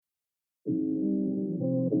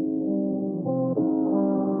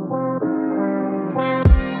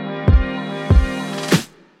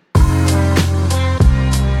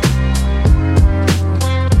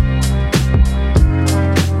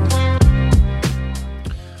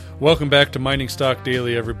Welcome back to Mining Stock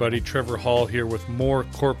Daily, everybody. Trevor Hall here with more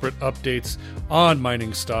corporate updates on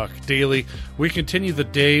Mining Stock Daily. We continue the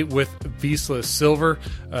day with Vizsla Silver.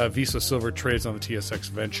 Vizsla Silver trades on the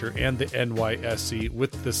TSX Venture and the NYSE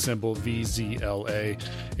with the symbol VZLA.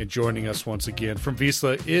 And joining us once again from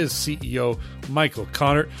Vizsla is CEO Michael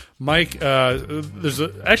Konnert. Mike, there's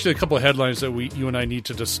actually a couple of headlines that you and I need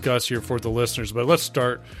to discuss here for the listeners, but let's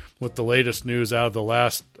start with the latest news out of the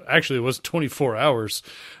last, actually it was 24 hours.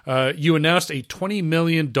 You announced a $20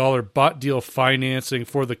 million bought deal financing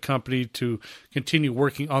for the company to continue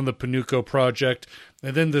working on the Panuco project.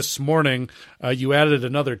 And then this morning, you added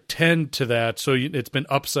another 10 to that, so it's been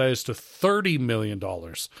upsized to $30 million.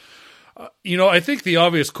 I think the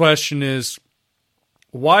obvious question is,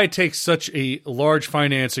 why take such a large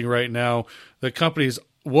financing right now? The company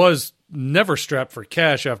was never strapped for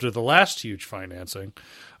cash after the last huge financing.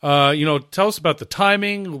 Tell us about the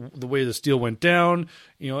timing, the way this deal went down,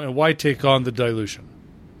 and why take on the dilution.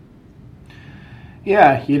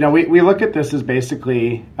 Yeah, we look at this as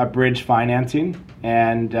basically a bridge financing.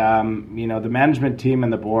 And, the management team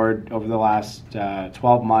and the board over the last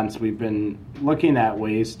 12 months, we've been looking at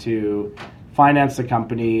ways to finance the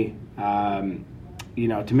company,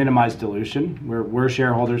 to minimize dilution. We're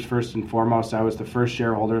shareholders first and foremost. I was the first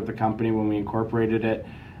shareholder of the company when we incorporated it.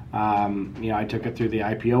 I took it through the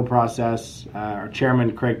IPO process. Our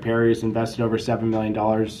chairman, Craig Perry, has invested over $7 million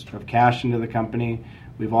of cash into the company.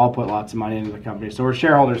 We've all put lots of money into the company. So we're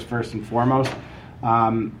shareholders first and foremost.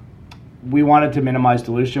 We wanted to minimize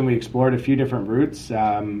dilution. We explored a few different routes,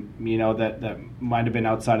 that might have been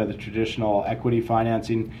outside of the traditional equity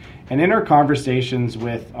financing. And in our conversations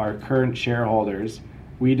with our current shareholders,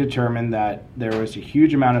 we determined that there was a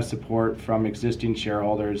huge amount of support from existing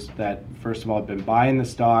shareholders that, first of all, had been buying the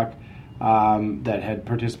stock, that had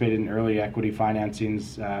participated in early equity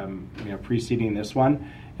financings, preceding this one.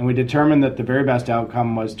 And we determined that the very best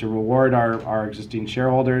outcome was to reward our existing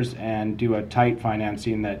shareholders and do a tight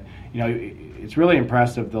financing that, it's really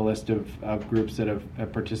impressive, the list of groups that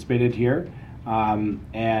have participated here.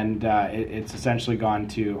 It's essentially gone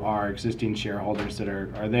to our existing shareholders that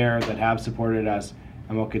are there, that have supported us,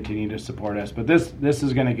 and will continue to support us. But this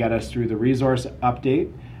is going to get us through the resource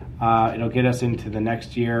update. It'll get us into the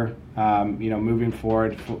next year, moving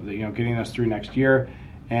forward, getting us through next year.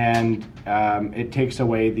 And it takes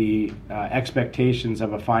away the expectations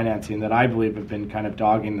of a financing that I believe have been kind of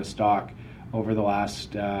dogging the stock over the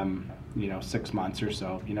last 6 months or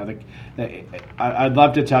so. I'd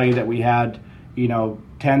love to tell you that we had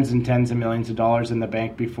tens and tens of millions of dollars in the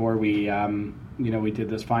bank before we did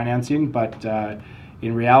this financing, but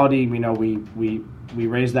in reality, we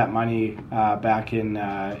raised that money back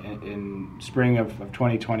in spring of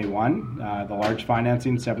 2021, the large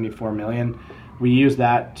financing, $74 million. We used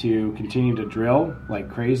that to continue to drill like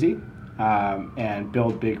crazy and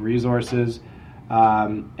build big resources.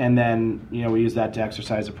 And then, we used that to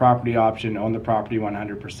exercise a property option, own the property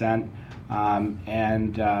 100%.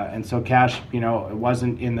 And so cash, it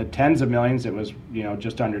wasn't in the tens of millions, it was,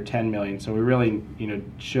 just under 10 million. So we really,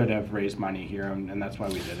 should have raised money here, and that's why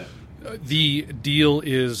we did it. The deal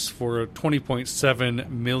is for 20.7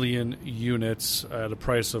 million units at a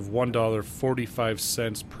price of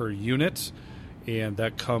 $1.45 per unit. And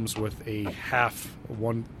that comes with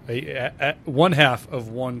one half of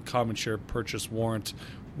one common share purchase warrant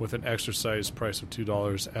with an exercise price of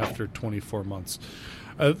 $2 after 24 months.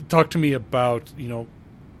 Talk to me about,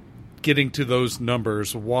 getting to those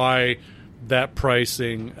numbers, why that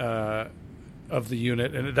pricing of the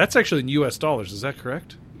unit, and that's actually in U.S. dollars, is that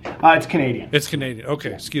correct? It's Canadian. It's Canadian. Okay,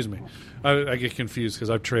 yeah. Excuse me. I get confused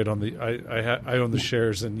because I trade on I own the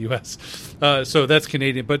shares in U.S. So that's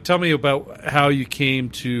Canadian. But tell me about how you came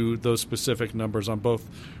to those specific numbers on both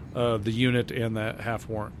the unit and that half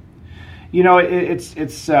warrant.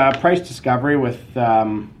 It's price discovery with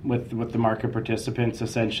the market participants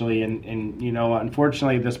essentially, and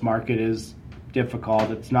unfortunately this market is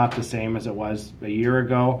difficult. It's not the same as it was a year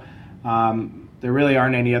ago. There really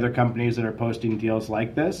aren't any other companies that are posting deals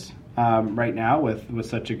like this right now with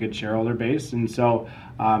such a good shareholder base. And so,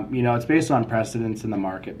 it's based on precedents in the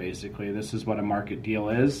market, basically. This is what a market deal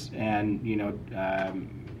is. And,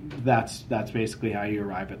 that's basically how you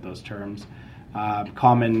arrive at those terms.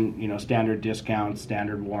 Common, standard discounts,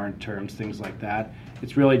 standard warrant terms, things like that.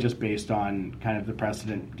 It's really just based on kind of the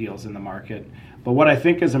precedent deals in the market. But what I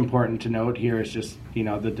think is important to note here is just,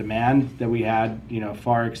 the demand that we had,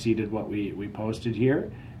 far exceeded what we posted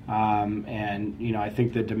here. And I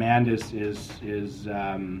think the demand is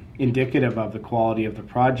indicative of the quality of the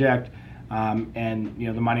project. And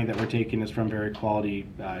the money that we're taking is from very quality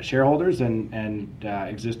shareholders and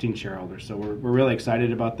existing shareholders. So we're really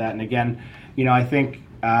excited about that. And again, I think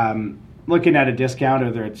looking at a discount,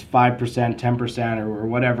 whether it's 5%, 10%, or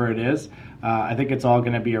whatever it is, I think it's all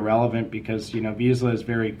going to be irrelevant because Vizsla is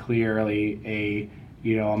very clearly a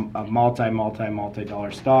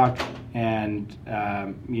multi-dollar stock, and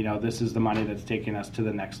this is the money that's taking us to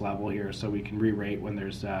the next level here, so we can re-rate when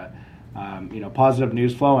there's positive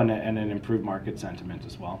news flow and an improved market sentiment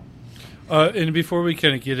as well. And before we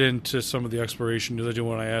kind of get into some of the exploration news, I do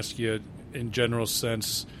want to ask you, in general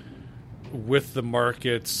sense, with the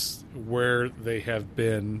markets where they have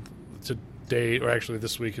been today, or actually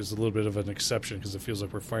this week is a little bit of an exception because it feels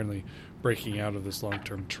like we're finally breaking out of this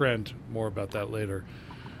long-term trend. More about that later.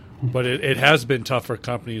 But it has been tough for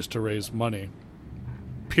companies to raise money,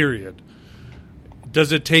 period.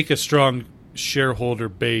 Does it take a strong shareholder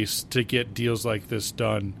base to get deals like this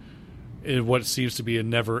done in what seems to be a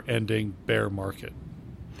never-ending bear market?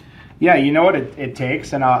 Yeah, you know what it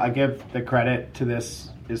takes, and I give the credit to this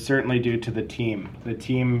is certainly due to the team. The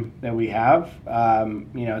team that we have,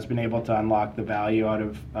 has been able to unlock the value out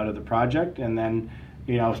of the project, and then,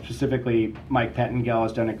 specifically Mike Pettengill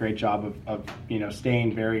has done a great job of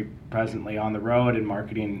staying very presently on the road and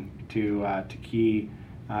marketing to key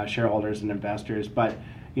shareholders and investors. But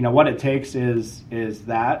what it takes is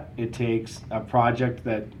that it takes a project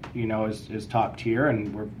that is top tier,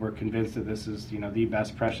 and we're convinced that this is the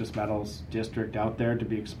best precious metals district out there to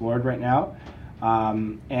be explored right now.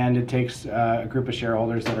 And it takes a group of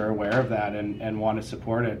shareholders that are aware of that and want to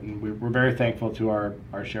support it. And we're very thankful to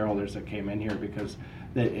our shareholders that came in here because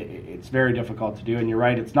it's very difficult to do. And you're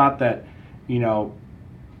right, it's not that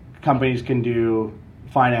companies can do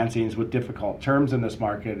financings with difficult terms in this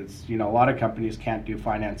market. It's a lot of companies can't do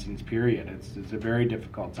financings, period. It's a very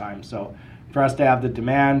difficult time. So for us to have the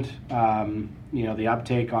demand, the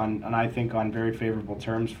uptake on I think on very favorable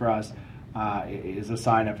terms for us is a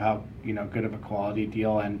sign of how good of a quality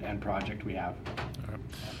deal and project we have. All right.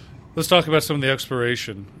 Let's talk about some of the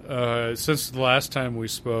exploration. Since the last time we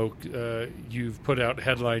spoke, you've put out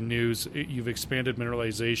headline news. You've expanded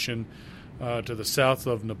mineralization to the south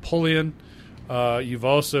of Napoleon. You've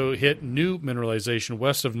also hit new mineralization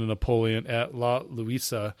west of Napoleon at La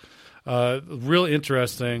Luisa. Real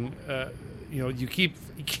interesting. You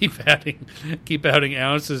keep adding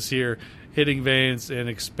ounces here, hitting veins and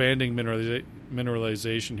expanding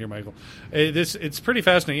mineralization here, Michael. It's pretty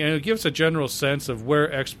fascinating, and it gives a general sense of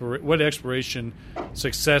what exploration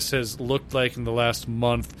success has looked like in the last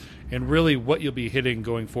month, and really what you'll be hitting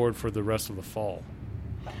going forward for the rest of the fall.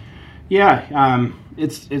 Yeah,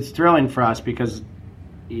 it's thrilling for us because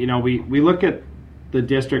we look at the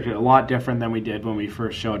district a lot different than we did when we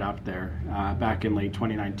first showed up there back in late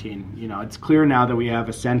 2019. It's clear now that we have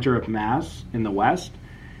a center of mass in the west.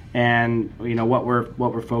 And what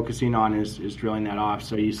we're focusing on is drilling that off.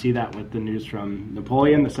 So you see that with the news from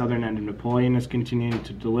Napoleon. The southern end of Napoleon is continuing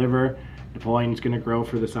to deliver. Napoleon's going to grow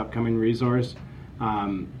for this upcoming resource.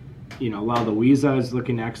 La Luisa is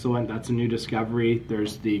looking excellent. That's a new discovery.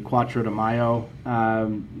 There's the Cuatro de Mayo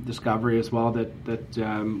discovery as well that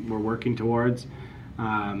we're working towards.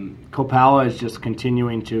 Copala is just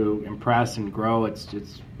continuing to impress and grow. It's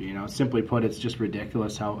simply put, it's just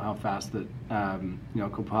ridiculous how fast that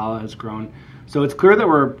Copala has grown. So it's clear that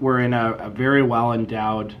we're in a very well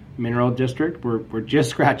endowed mineral district. We're just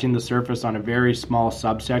scratching the surface on a very small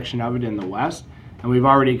subsection of it in the west, and we've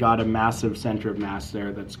already got a massive center of mass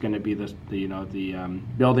there that's going to be the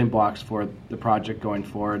building blocks for the project going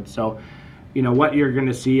forward. So what you're going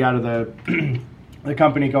to see out of the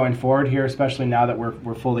company going forward here, especially now that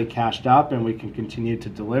we're fully cashed up and we can continue to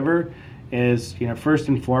deliver, is first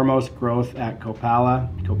and foremost growth at Copala.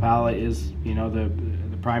 Copala is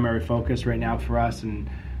the primary focus right now for us, and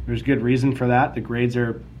there's good reason for that. The grades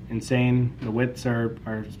are insane, the widths are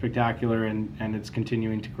spectacular, and it's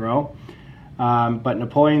continuing to grow. But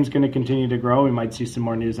Napoleon's going to continue to grow. We might see some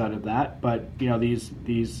more news out of that. But these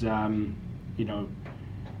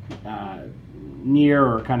near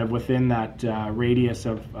or kind of within that radius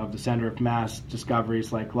of the center of mass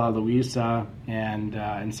discoveries like La Luisa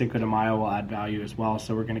and Cinco de Mayo will add value as well.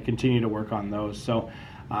 So we're going to continue to work on those. So,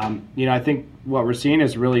 I think what we're seeing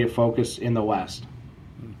is really a focus in the West.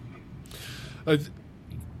 One of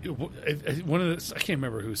the, I can't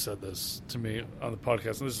remember who said this to me on the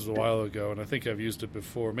podcast, and this was a while ago, and I think I've used it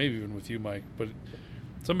before, maybe even with you, Mike, but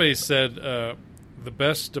somebody said the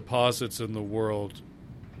best deposits in the world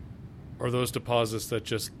are those deposits that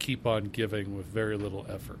just keep on giving with very little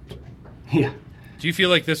effort. Yeah. Do you feel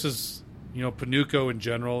like this is, Panuco in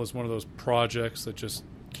general is one of those projects that just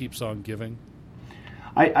keeps on giving?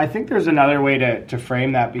 I think there's another way to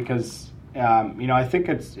frame that because, I think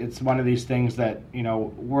it's one of these things that,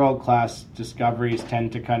 world-class discoveries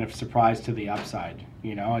tend to kind of surprise to the upside,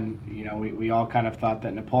 and, we all kind of thought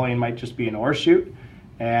that Napoleon might just be an ore chute,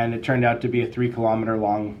 and it turned out to be a 3-kilometer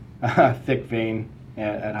long thick vein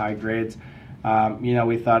at high grades.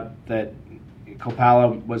 We thought that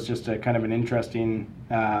Copala was just a kind of an interesting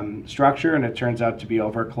structure, and it turns out to be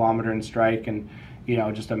over a kilometer in strike and,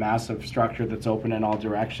 just a massive structure that's open in all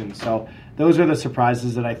directions. So those are the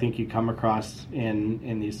surprises that I think you come across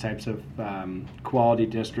in these types of quality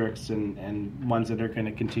districts and ones that are going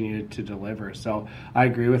to continue to deliver. So I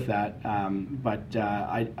agree with that. But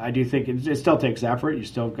I do think it still takes effort. You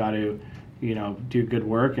still got to, do good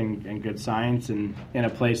work and good science. And in a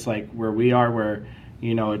place like where we are, where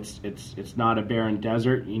it's not a barren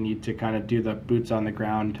desert. You need to kind of do the boots on the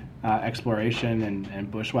ground exploration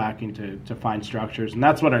and bushwhacking to find structures, and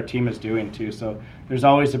that's what our team is doing too. So there's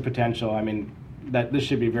always a potential. I mean, that this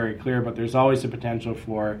should be very clear, but there's always a potential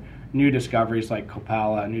for new discoveries like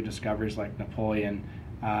Copala, new discoveries like Napoleon,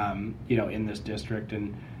 in this district.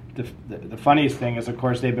 And the funniest thing is, of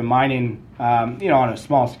course, they've been mining, on a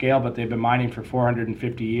small scale, but they've been mining for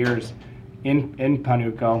 450 years in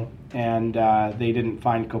Panuco. And they didn't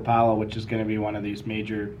find Copala, which is going to be one of these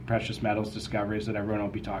major precious metals discoveries that everyone will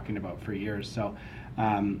be talking about for years. So,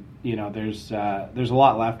 there's a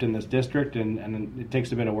lot left in this district, and it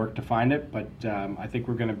takes a bit of work to find it. But I think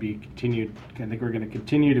we're going to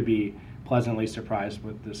continue to be pleasantly surprised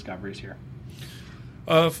with discoveries here.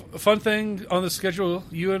 Fun thing on the schedule,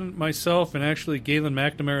 you and myself and actually Galen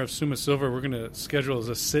McNamara of Summa Silver, we're going to schedule as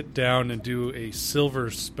a sit down and do a silver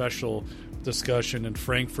special discussion in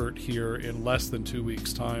Frankfurt here in less than 2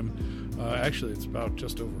 weeks' time. Actually, it's about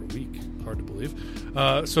just over a week. Hard to believe.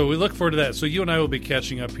 So we look forward to that. So you and I will be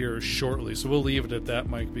catching up here shortly. So we'll leave it at that,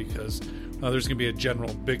 Mike, because there's going to be a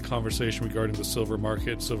general big conversation regarding the silver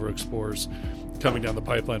market, silver explorers coming down the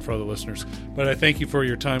pipeline for other listeners. But I thank you for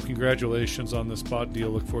your time. Congratulations on this spot deal.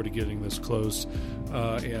 Look forward to getting this closed.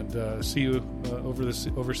 And see you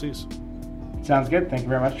overseas. Sounds good. Thank you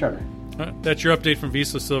very much, Trevor. That's your update from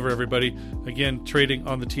Vizsla Silver, everybody. Again, trading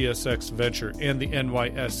on the TSX Venture and the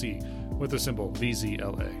NYSE with the symbol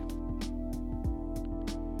VZLA.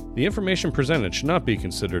 The information presented should not be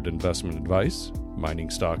considered investment advice.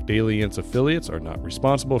 Mining Stock Daily and its affiliates are not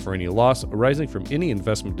responsible for any loss arising from any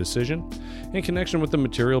investment decision in connection with the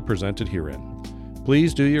material presented herein.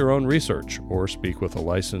 Please do your own research or speak with a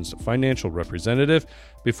licensed financial representative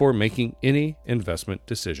before making any investment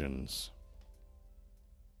decisions.